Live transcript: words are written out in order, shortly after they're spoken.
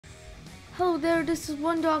Hello there, this is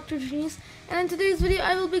One Dr. Genius, and in today's video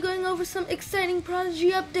I will be going over some exciting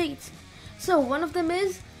Prodigy updates. So one of them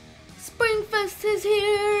is Springfest is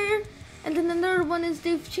here, and then another one is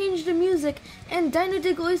they've changed the music and Dyno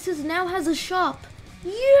Dig Oasis now has a shop.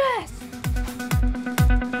 Yes!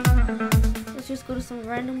 Let's just go to some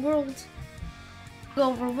random worlds. Go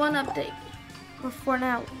over one update for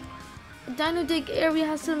now. The Dyno Dig area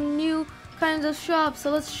has some new kinds of shops,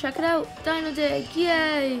 so let's check it out. Dyno Dig,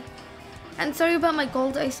 yay! And sorry about my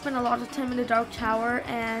gold, I spent a lot of time in the Dark Tower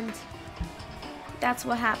and that's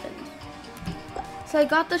what happened. So I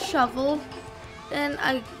got the shovel and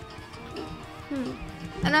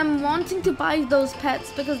I'm wanting to buy those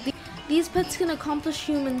pets because these pets can accomplish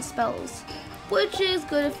human spells, which is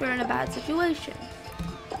good if you're in a bad situation.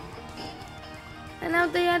 And now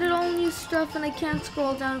they added all new stuff and I can't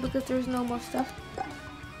scroll down because there's no more stuff.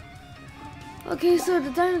 Okay, so the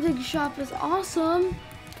Dyno Dig shop is awesome.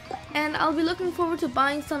 And I'll be looking forward to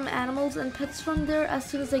buying some animals and pets from there as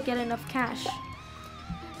soon as I get enough cash.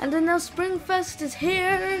 And then now Springfest is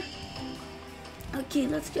here. Okay,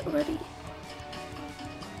 let's get ready.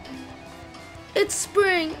 It's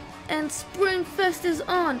spring and Springfest is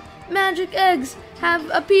on. Magic eggs have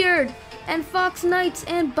appeared and fox knights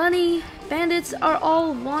and bunny bandits are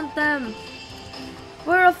all want them.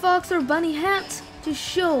 Wear a fox or bunny hat to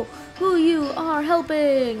show who you are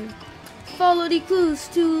helping. Follow the clues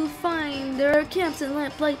to find their camps in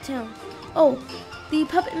Lamplight Town. Oh, the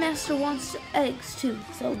puppet master wants eggs too,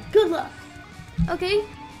 so good luck. Okay,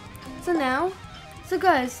 so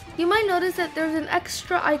guys, you might notice that there's an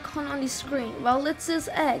extra icon on the screen. Well, it's this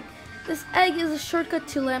egg. This egg is a shortcut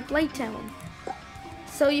to Lamplight Town,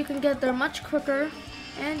 so you can get there much quicker,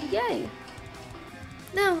 and yay.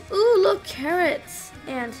 Now, ooh, look, carrots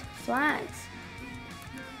and flags.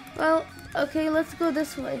 Well, okay, let's go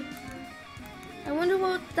this way. I wonder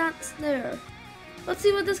what that's there. Let's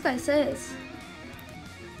see what this guy says.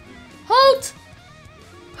 Halt!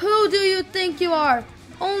 Who do you think you are?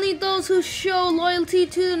 Only those who show loyalty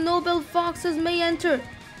to the noble foxes may enter.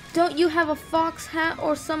 Don't you have a fox hat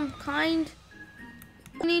or some kind?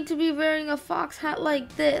 You need to be wearing a fox hat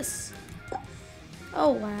like this. Oh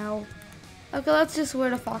wow. Okay, let's just wear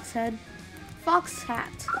the fox head. Fox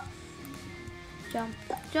hat. Jump,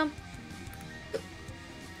 jump.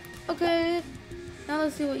 Okay. Now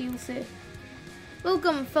let's see what you say.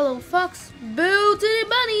 Welcome, fellow fox. Boo to the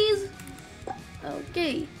bunnies.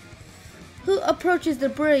 Okay. Who approaches the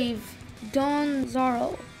brave Don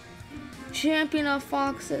Zorro, champion of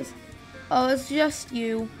foxes? Oh, it's just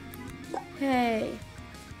you. Hey.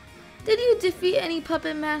 Did you defeat any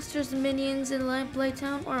puppet master's minions in Lamplight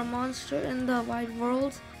Town or a monster in the wide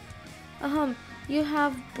world? You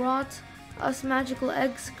have brought us magical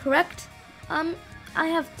eggs, correct? I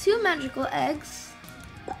have 2 magical eggs.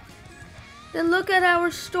 Then look at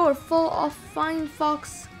our store full of fine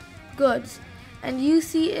fox goods and you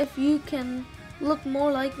see if you can look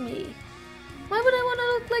more like me. Why would I want to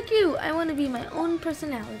look like you? I want to be my own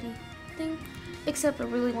personality thing. Except I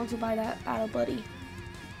really want to buy that Battle Buddy.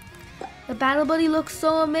 The Battle Buddy looks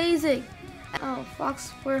so amazing. Oh, fox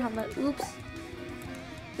square helmet. Oops.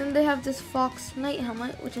 Then they have this fox knight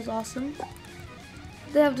helmet, which is awesome.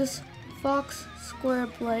 They have this fox square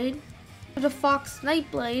blade. The fox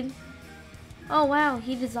knight blade. Oh wow,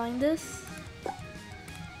 he designed this.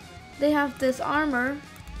 They have this armor,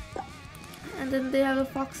 and then they have a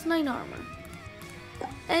fox knight armor.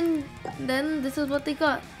 And then this is what they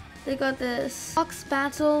got. They got this fox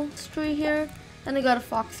battle tree here, and they got a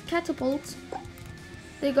fox catapult.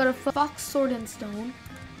 They got a fox sword and stone,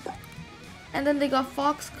 and then they got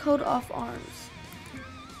fox coat of arms.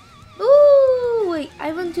 Ooh, wait,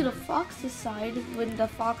 I went to the fox's side with the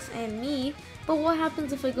fox and me, but what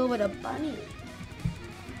happens if I go with a bunny?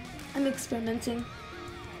 I'm experimenting.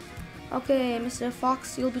 Okay, Mr.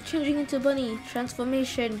 Fox, you'll be changing into bunny.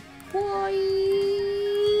 Transformation. Boy.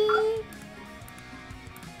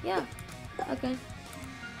 Yeah, okay.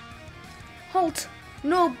 Halt!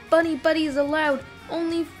 No bunny buddies allowed.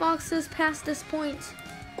 Only foxes past this point.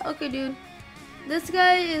 Okay, dude. This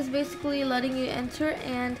guy is basically letting you enter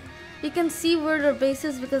and you can see where their base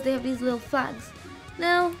is because they have these little flags.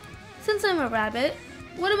 Now, since I'm a rabbit,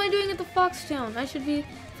 what am I doing at the fox town? I should be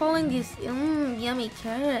following these yummy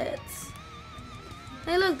carrots.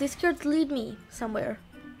 Hey look, these carrots lead me somewhere.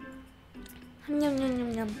 Yum, yum,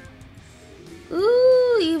 yum, yum.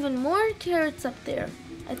 Ooh, even more carrots up there.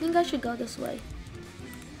 I think I should go this way.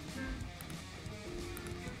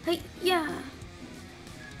 Hey, yeah.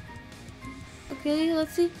 Okay,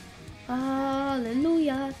 let's see.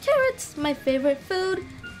 Hallelujah. Carrots, my favorite food.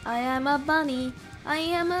 I am a bunny. I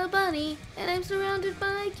am a bunny, and I'm surrounded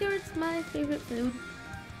by carrots, my favorite food.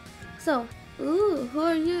 So, ooh, who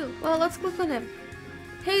are you? Well, let's click on him.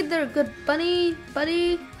 Hey there, good bunny,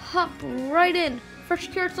 buddy. Hop right in. Fresh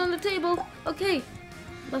carrots on the table. Okay,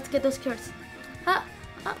 let's get those carrots.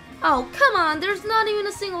 Oh, come on, there's not even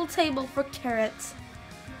a single table for carrots.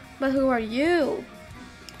 But who are you?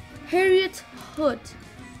 Harriet Hood.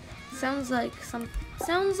 Sounds like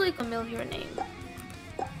a familiar name.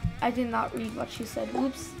 I did not read what she said.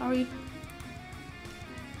 Oops, sorry.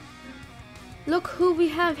 Look who we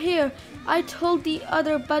have here. I told the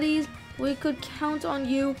other buddies we could count on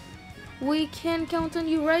you. We can count on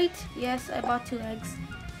you, right? Yes, I bought 2 eggs.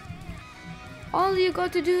 All you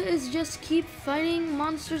got to do is just keep fighting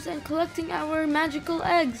monsters and collecting our magical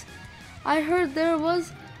eggs. I heard there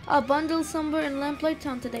was a bundle somewhere in Lamplight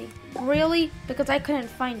Town today. Really? Because I couldn't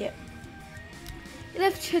find it.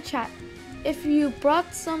 Enough chit chat. If you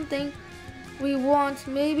brought something we want,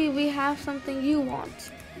 maybe we have something you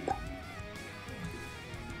want.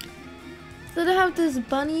 So they have this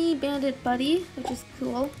bunny bandit buddy, which is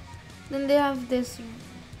cool. Then they have this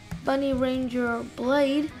bunny ranger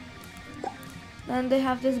blade. Then they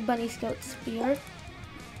have this bunny scout spear.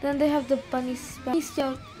 Then they have the bunny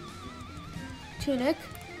scout tunic.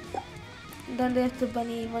 Then they have the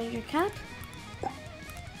bunny ranger cap.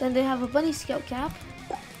 Then they have a bunny scout cap.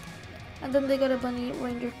 And then they got a bunny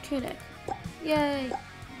ranger tunic. Yay!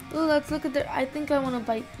 Ooh, let's look at their. I think I want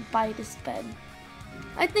to buy this bed.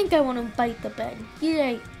 I think I want to bite the bed.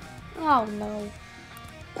 Yay! Oh no.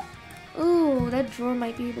 Ooh, that drawer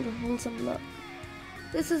might be able to hold some luck.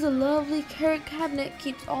 This is a lovely carrot cabinet.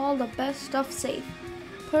 Keeps all the best stuff safe.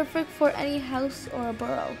 Perfect for any house or a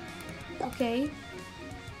burrow. Okay.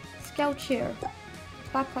 Scout chair.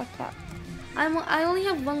 Clap, clap, clap. I only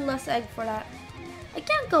have 1 less egg for that. I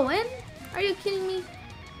can't go in. Are you kidding me?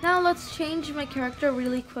 Now let's change my character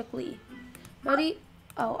really quickly. Ready?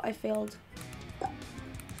 Oh, I failed.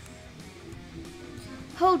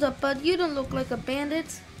 Hold up, bud. You don't look like a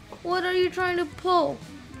bandit. What are you trying to pull?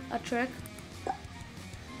 A trick?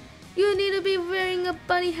 You need to be wearing a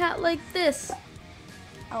bunny hat like this.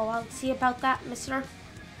 Oh, I'll see about that, mister.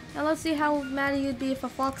 Now let's see how mad you'd be if a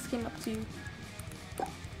fox came up to you.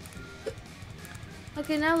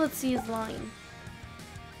 Okay, now let's see his line.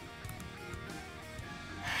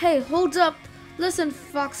 Hey, hold up. Listen,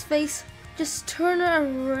 fox face. Just turn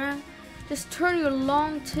around. Just turn your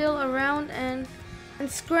long tail around and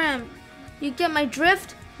scram. You get my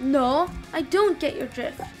drift? No, I don't get your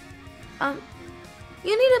drift.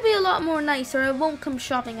 You need to be a lot more nice or I won't come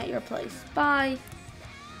shopping at your place. Bye.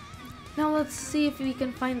 Now let's see if we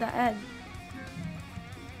can find the egg.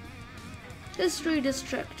 History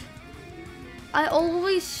district. I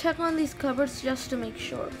always check on these cupboards just to make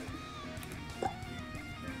sure.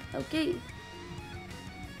 Okay.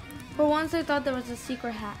 For once I thought there was a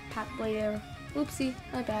secret pathway there. Oopsie,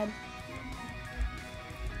 my bad.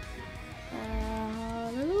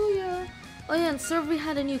 Hallelujah. Oh yeah, and Survey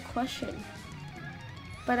had a new question.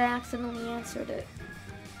 But I accidentally answered it.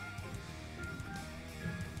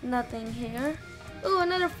 Nothing here. Ooh,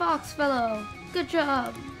 another fox fellow. Good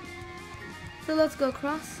job. So let's go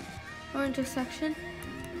across our intersection.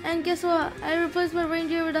 And guess what? I replaced my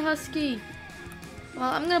reindeer with a husky. Well,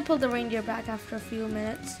 I'm gonna pull the reindeer back after a few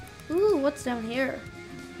minutes. Ooh, what's down here?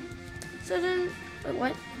 Wait,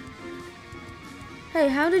 what? Hey,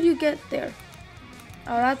 how did you get there?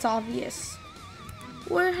 Oh, that's obvious.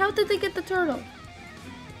 How did they get the turtle?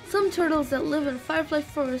 Some turtles that live in Firefly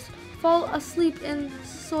Forest fall asleep in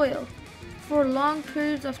soil for long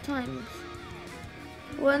periods of time.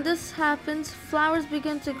 When this happens, flowers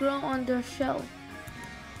begin to grow on their shell.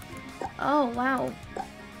 Oh, wow.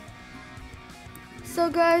 So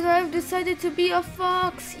guys, I've decided to be a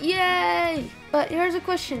fox. Yay! But here's a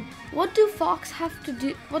question. What do foxes have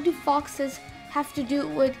to do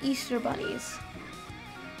with Easter bunnies?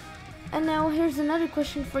 And now here's another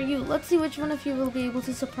question for you. Let's see which one of you will be able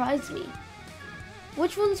to surprise me.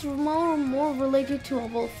 Which one's more related to a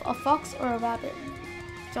wolf, a fox, or a rabbit?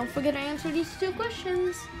 Don't forget to answer these 2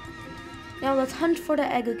 questions. Now let's hunt for the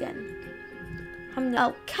egg again.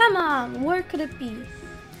 Oh, come on! Where could it be?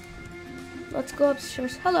 Let's go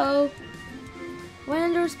upstairs. Hello!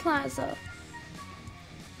 Wanderers Plaza.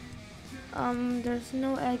 There's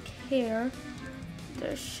no egg here.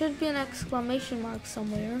 There should be an exclamation mark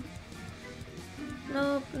somewhere.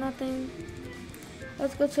 Nope, nothing.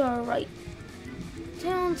 Let's go to our right.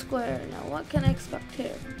 Town Square. Now, what can I expect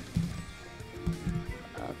here?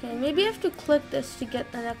 Okay, maybe I have to click this to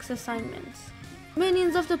get the next assignment.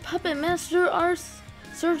 Minions of the Puppet Master are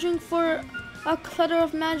searching for a clutter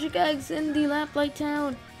of magic eggs in the Lamplight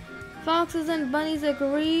Town. Foxes and bunnies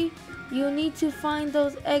agree. You need to find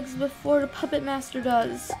those eggs before the puppet master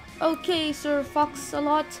does. Okay, Sir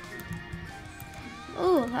Fox-a-lot.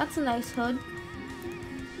 Oh, that's a nice hood.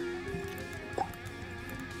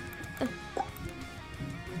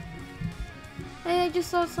 Hey, I just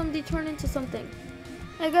saw somebody turn into something.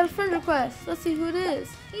 I got a friend request. Let's see who it is.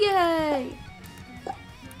 Yay!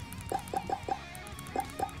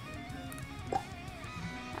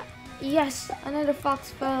 Yes, another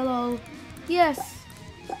fox fellow. Yes.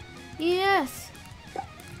 Yes.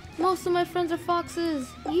 Most of my friends are foxes.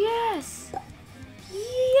 Yes.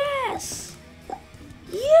 Yes.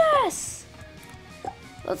 Yes.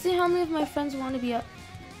 Let's see how many of my friends want to be up.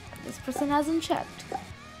 This person hasn't checked.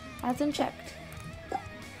 Hasn't checked.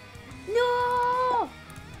 No.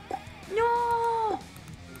 No.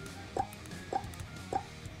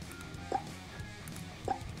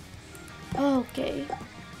 Okay.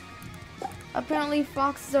 Apparently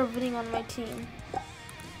foxes are winning on my team.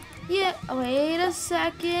 Yeah, wait a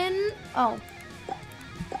second. Oh.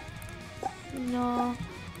 No.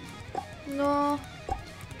 No.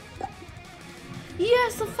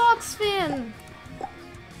 Yes, a fox fan.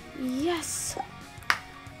 Yes.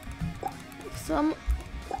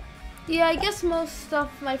 Yeah, I guess most of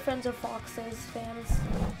my friends are foxes fans.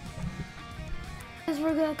 As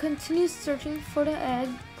we're gonna continue searching for the egg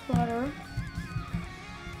clutter,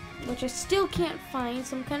 which I still can't find,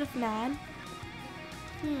 so I'm kind of mad.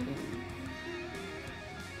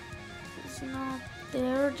 It's not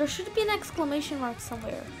there. There should be an exclamation mark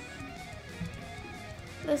somewhere.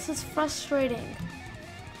 This is frustrating.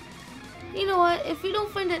 You know what? If we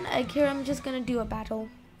don't find an egg here, I'm just gonna do a battle.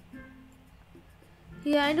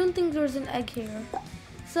 Yeah, I don't think there's an egg here.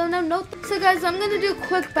 So now note. So guys, I'm gonna do a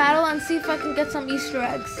quick battle and see if I can get some Easter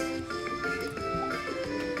eggs.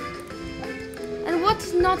 And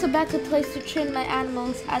what's not a better place to train my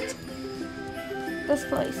animals at this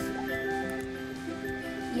place?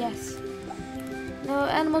 Yes. No,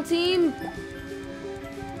 animal team.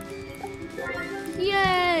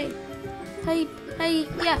 Yay! Hey, hey,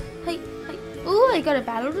 yeah, hey, hey. Ooh, I got a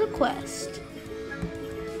battle request.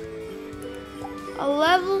 A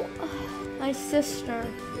level. My sister.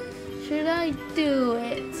 Should I do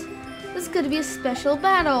it? This could be a special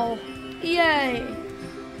battle. Yay!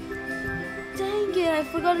 Dang it, I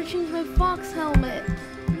forgot to change my fox helmet.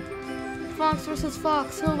 Fox versus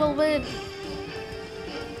fox, who will win?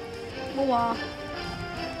 Wow.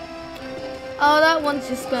 Oh, that one's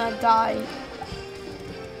just gonna die.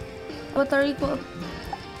 But they're equal.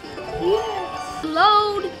 Yes!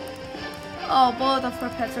 Load! Oh, both of our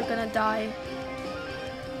pets are gonna die.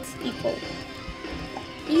 It's equal.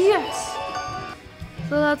 Yes!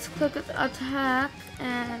 So let's click attack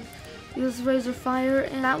and use razor fire,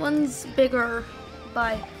 and that one's bigger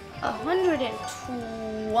by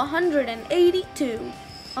 182.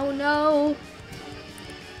 Oh no.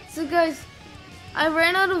 So guys, I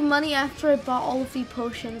ran out of money after I bought all of the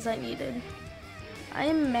potions I needed. I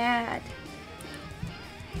am mad.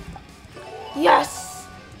 Yes!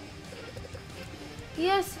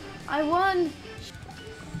 Yes, I won.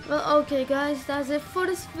 Well, okay guys, that's it for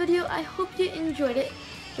this video. I hope you enjoyed it.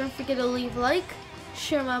 Don't forget to leave a like,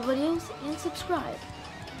 share my videos, and subscribe.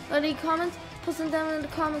 Got any comments? Post them down in the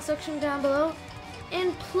comment section down below.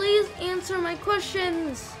 And please answer my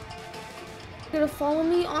questions. You're gonna follow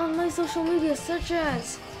me on my social media such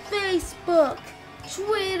as Facebook,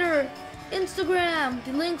 Twitter, Instagram.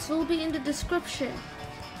 The links will be in the description.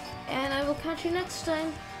 And I will catch you next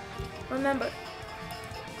time. Remember,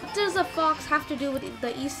 what does a fox have to do with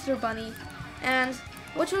the Easter bunny? And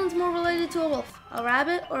which one's more related to a wolf? A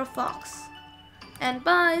rabbit or a fox? And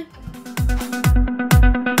bye!